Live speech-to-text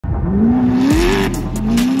All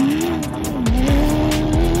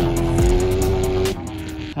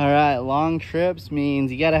right, long trips means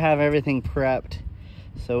you gotta have everything prepped.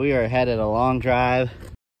 So we are headed a long drive,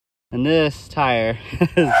 and this tire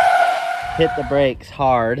has hit the brakes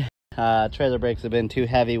hard. Trailer brakes have been too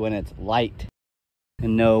heavy when it's light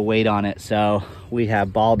and no weight on it. So we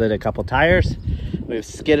have balded a couple tires. We've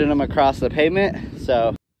skidded them across the pavement.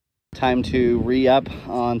 So time to re-up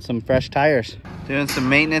on some fresh tires. Doing some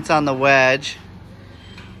maintenance on the wedge,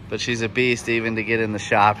 but she's a beast even to get in the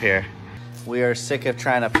shop here. We are sick of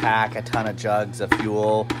trying to pack a ton of jugs of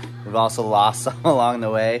fuel. We've also lost some along the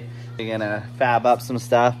way. We're gonna fab up some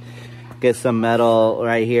stuff, get some metal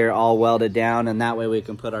right here all welded down, and that way we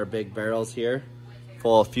can put our big barrels here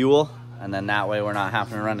full of fuel, and then that way we're not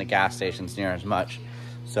having to run to gas stations near as much.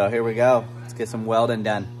 So here we go, let's get some welding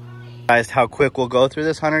done. Guys, how quick we'll go through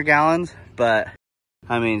this 100 gallons, but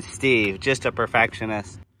I mean, Steve, just a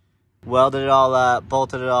perfectionist. Welded it all up,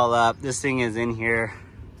 bolted it all up. This thing is in here.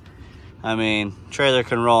 I mean, trailer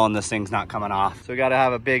can roll and this thing's not coming off. So we gotta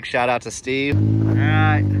have a big shout out to Steve. All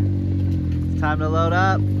right, it's time to load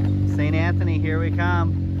up. St. Anthony, here we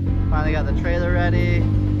come. Finally got the trailer ready,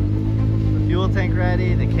 the fuel tank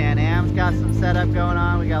ready, the Can-Am's got some setup going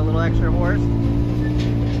on. We got a little extra horse.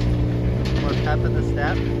 More pep at the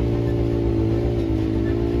step.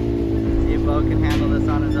 See if Bo can handle this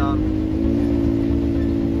on his own.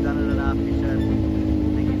 He's done it enough, he should. I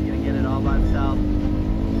think he's gonna get it all by himself.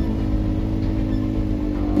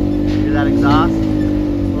 Hear that exhaust? A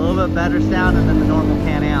little bit better sounding than the normal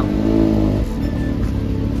Can-Am.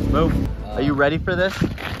 Boom. Are you ready for this?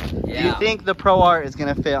 Yeah. Do you think the ProR is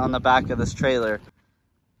gonna fit on the back of this trailer?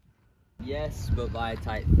 Yes, but by a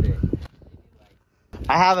tight fit.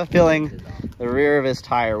 I have a feeling the rear of his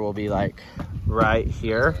tire will be like right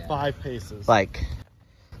here. Yeah. 5 paces. Like,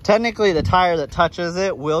 technically the tire that touches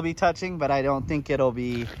it will be touching, but I don't think it'll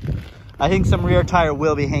be, I think some rear tire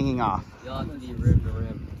will be hanging off. You'll have to be rim to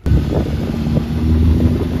rim.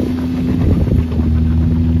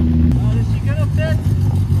 Oh, is she gonna fit?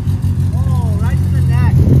 Oh, right to the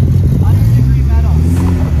neck. 100-degree metal.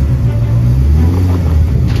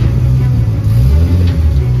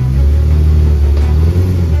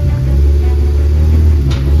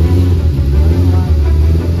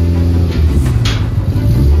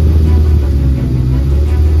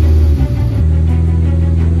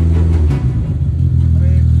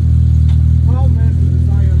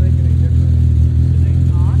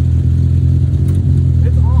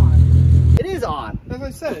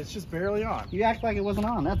 It's just barely on. You act like it wasn't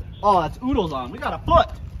on. That's oodles on. We got a foot.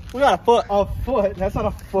 We got a foot. A foot? That's not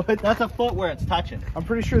a foot. That's a foot where it's touching. I'm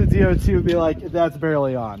pretty sure the DOT would be like, that's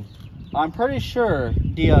barely on. I'm pretty sure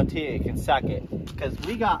DOT can suck it because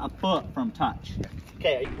we got a foot from touch.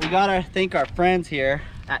 Okay, we gotta thank our friends here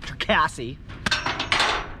at Tracassi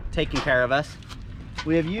taking care of us.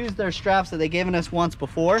 We have used their straps that they've given us once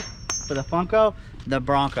before for the Funco, the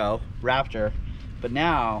Bronco, Raptor, but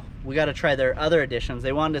now we got to try their other editions.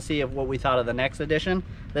 They wanted to see what we thought of the next edition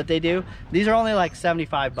that they do. These are only like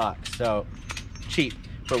 75 bucks, so cheap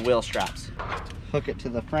for wheel straps. Hook it to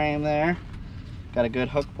the frame there. Got a good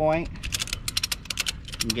hook point.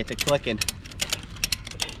 And get to clicking.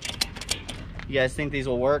 You guys think these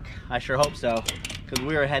will work? I sure hope so, because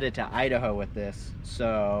we are headed to Idaho with this.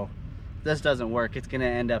 So if this doesn't work, it's gonna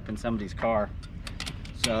end up in somebody's car.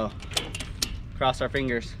 So cross our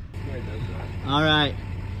fingers. All right.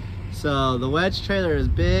 So the wedge trailer is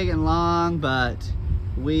big and long, but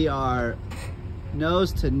we are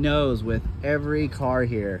nose to nose with every car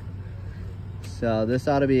here. So this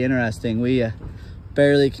ought to be interesting. We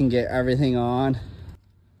barely can get everything on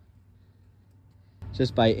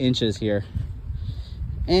just by inches here.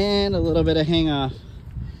 And a little bit of hang off,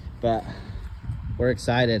 but we're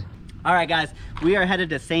excited. All right, guys, we are headed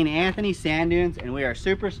to St. Anthony Sand Dunes and we are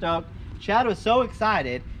super stoked. Chad was so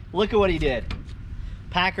excited. Look at what he did.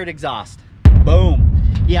 Packard exhaust.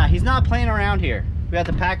 Boom. Yeah, he's not playing around here. We got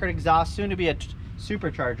the Packard exhaust, soon to be a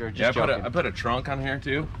supercharger. Just yeah, I put a trunk on here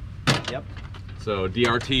too. Yep. So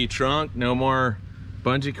DRT trunk, no more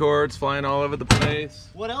bungee cords flying all over the place.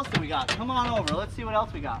 What else do we got? Come on over. Let's see what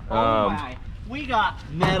else we got. Oh my. We got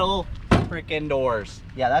metal freaking doors.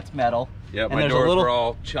 Yeah, that's metal. Yeah, my doors were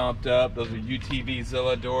all chomped up. Those are UTV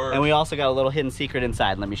Zilla doors. And we also got a little hidden secret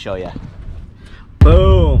inside. Let me show you.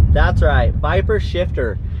 Boom. That's right. Viper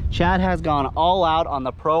shifter. Chad has gone all out on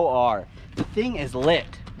the ProR. The thing is lit,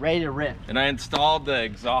 ready to rip. And I installed the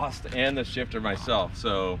exhaust and the shifter myself,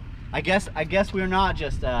 so I guess we're not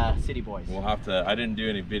just city boys. We'll have to. I didn't do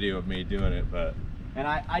any video of me doing it, but. And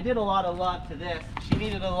I did a lot of luck to this. She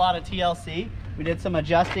needed a lot of TLC. We did some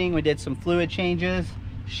adjusting. We did some fluid changes.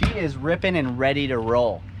 she is ripping and ready to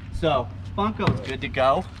roll. So Funco's good to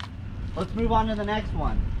go. Let's move on to the next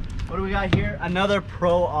one. What do we got here? Another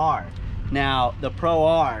ProR. Now the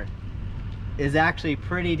ProR is actually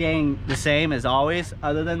pretty dang the same as always,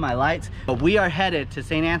 other than my lights. But we are headed to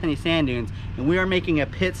St. Anthony Sand Dunes, and we are making a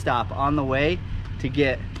pit stop on the way to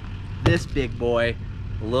get this big boy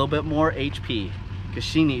a little bit more HP, because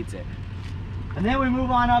she needs it. And then we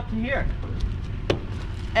move on up to here.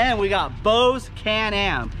 And we got Bo's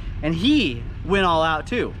Can-Am, and he went all out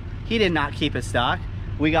too. He did not keep his stock.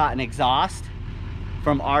 We got an exhaust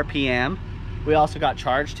from RPM. We also got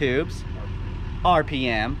charge tubes,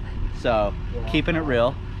 RPM. So keeping it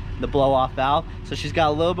real, the blow off valve. So she's got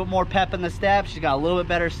a little bit more pep in the step. She's got a little bit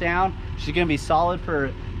better sound. She's gonna be solid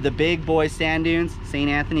for the big boy sand dunes, St.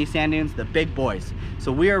 Anthony Sand Dunes, the big boys.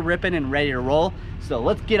 So we are ripping and ready to roll. So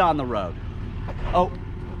let's get on the road. Oh,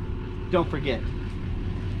 don't forget,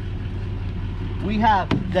 we have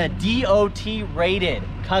the DOT rated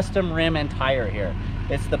custom rim and tire here.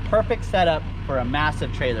 It's the perfect setup for a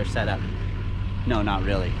massive trailer setup. No, not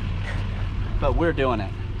really, but we're doing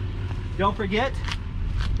it. Don't forget,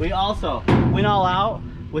 we also went all out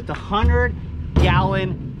with the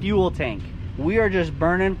 100-gallon fuel tank. We are just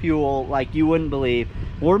burning fuel like you wouldn't believe.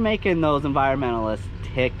 We're making those environmentalists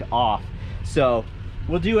ticked off. So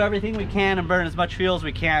we'll do everything we can and burn as much fuel as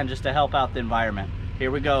we can just to help out the environment.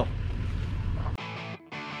 Here we go.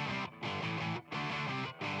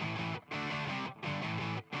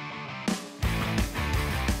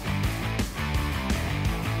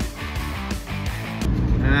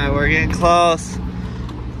 Alright, we're getting close.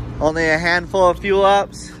 Only a handful of fuel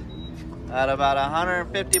ups at about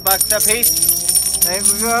 150 bucks a piece.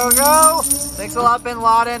 Thanks, go. Thanks a lot, Bin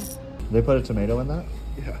Laden. They put a tomato in that?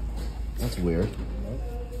 Yeah. That's weird.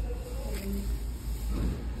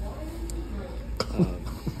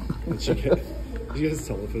 Did you guys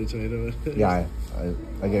tell her to put a tomato in it? Yeah,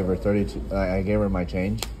 I gave her 32. I gave her my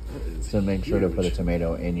change to make sure to put a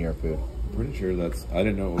tomato in your food. Pretty sure that's, I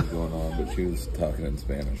didn't know what was going on, but she was talking in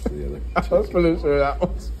Spanish to the other. I was pretty sure that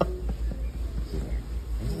was.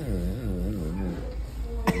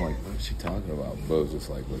 I'm like, what is she talking about? Bo's just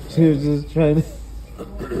like, look. She was just trying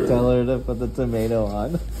to tell her to put the tomato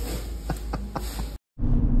on.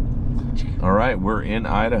 All right, we're in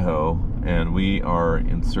Idaho, and we are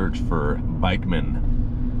in search for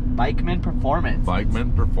Bikeman. Bikeman Performance.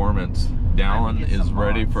 Bikeman Performance. Dallin is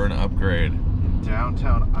ready for an upgrade.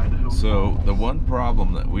 Downtown Idaho. So the one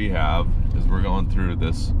problem that we have is we're going through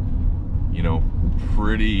this, you know,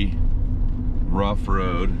 pretty rough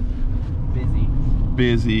road.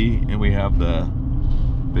 Busy, and we have the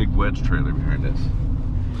big wedge trailer behind us.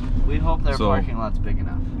 We hope their parking lot's big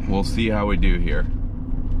enough. We'll see how we do here.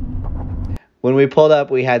 When we pulled up,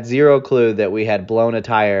 we had zero clue that we had blown a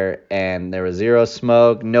tire, and there was zero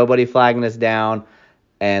smoke, nobody flagging us down,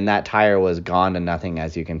 and that tire was gone to nothing,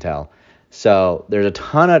 as you can tell. So there's a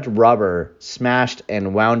ton of rubber smashed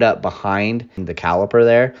and wound up behind the caliper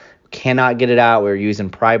there. Cannot get it out. We were using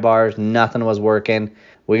pry bars. Nothing was working.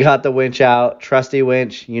 We got the winch out. Trusty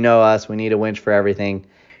winch. You know us. We need a winch for everything.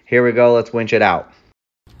 Here we go. Let's winch it out.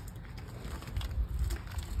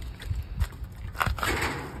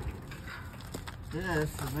 This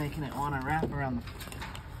is making it want to wrap around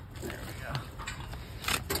the... There we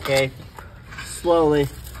go. Okay. Slowly.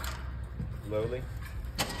 Slowly?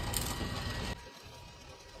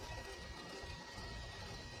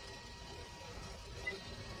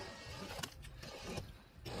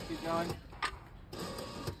 Keep going.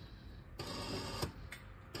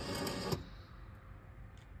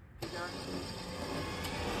 Keep going.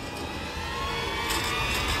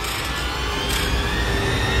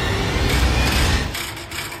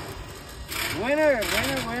 Winner,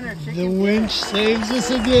 winner, winner. Chicken The winch saves us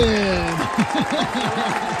again.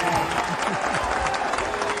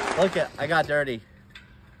 Look at, I got dirty.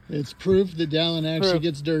 It's proof that Dallin actually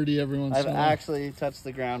gets dirty every once I've in a while. actually touched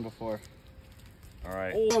the ground before. All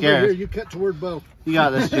right. Over Garrett. here, you cut toward Bo. You got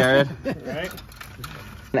this, Jared. Right?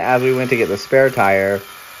 As we went to get the spare tire,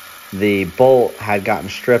 the bolt had gotten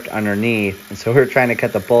stripped underneath, and so we were trying to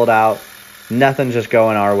cut the bolt out. Nothing's just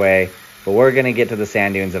going our way, but we're going to get to the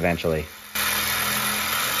sand dunes eventually.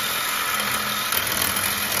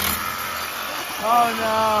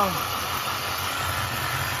 Oh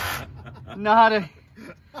no! Not a...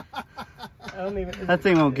 I don't even. That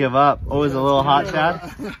thing won't give up. Always a little hot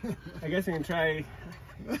shot. I guess you can try.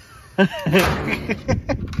 I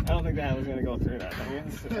don't think that was gonna go through that.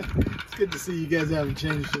 It's good to see you guys haven't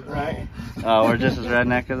changed it. Right? Oh, we're just as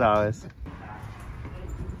redneck as always.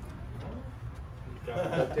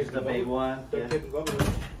 The big one. Yeah.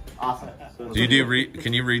 Awesome. Do you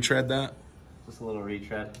can you retread that? Just a little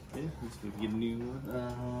retread. Yeah, let's get a new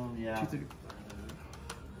one. Yeah.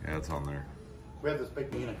 Yeah, it's on there. We have this big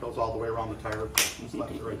beam that goes all the way around the tire. And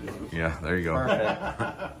slaps it right in. Yeah, there you go.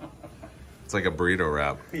 Perfect. It's like a burrito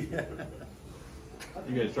wrap. You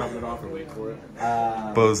guys dropping it off or wait for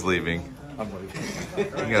it? Bo's leaving. I'm waiting.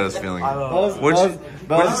 He got his feeling. Bo's What'd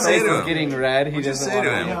you say face to is him? getting red. He What'd you doesn't say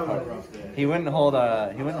to want him? He wouldn't hold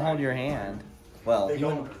your hand. Well, he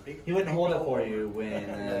wouldn't hold it for you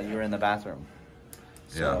when you were in the bathroom.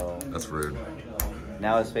 Yeah, that's rude.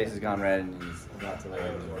 Now his face has gone red and he's about to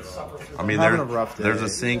leave. I mean, having a rough day. there's a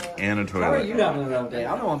sink and a How are toilet. you having a rough day?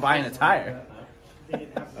 I'm the one buying a tire.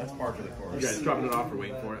 That's part of the course. You guys dropping it off or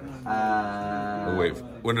waiting for it? Oh, wait.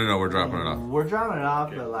 Well, no, we're dropping it off. We're dropping it off,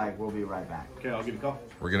 but like we'll be right back. Okay, I'll give you a call.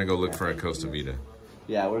 We're going to go look for a Costa Vida.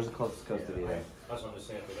 Yeah, where's the closest Costa Vida? That's what I'm just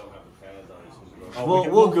saying, if they don't have the pads on, it's just go.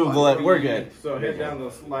 We'll Google it. We're good. So head down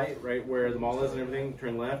the light right where the mall is and everything.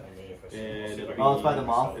 Turn left, and it'll be. Oh, it's by the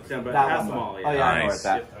mall? It's down by That past one. the mall. Yeah. Oh yeah, I know where Nice. it's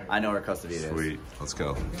at. I know where Costa Vida is. Sweet. Let's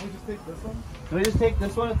go. Can we just take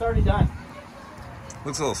this one? It's already done.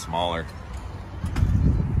 Looks a little smaller.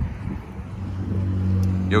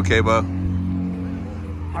 You okay, Bo?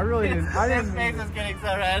 I really didn't. I His didn't. face is getting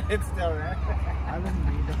so red. It's still red. I didn't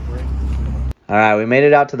mean to break. All right, we made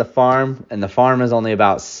it out to the farm, and the farm is only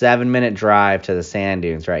about 7-minute drive to the sand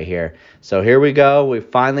dunes right here. So here we go. We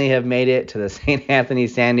finally have made it to the St. Anthony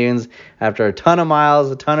sand dunes after a ton of miles,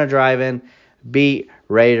 a ton of driving, beat,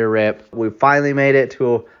 ready to rip. We finally made it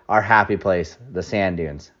to our happy place, the sand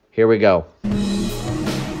dunes. Here we go.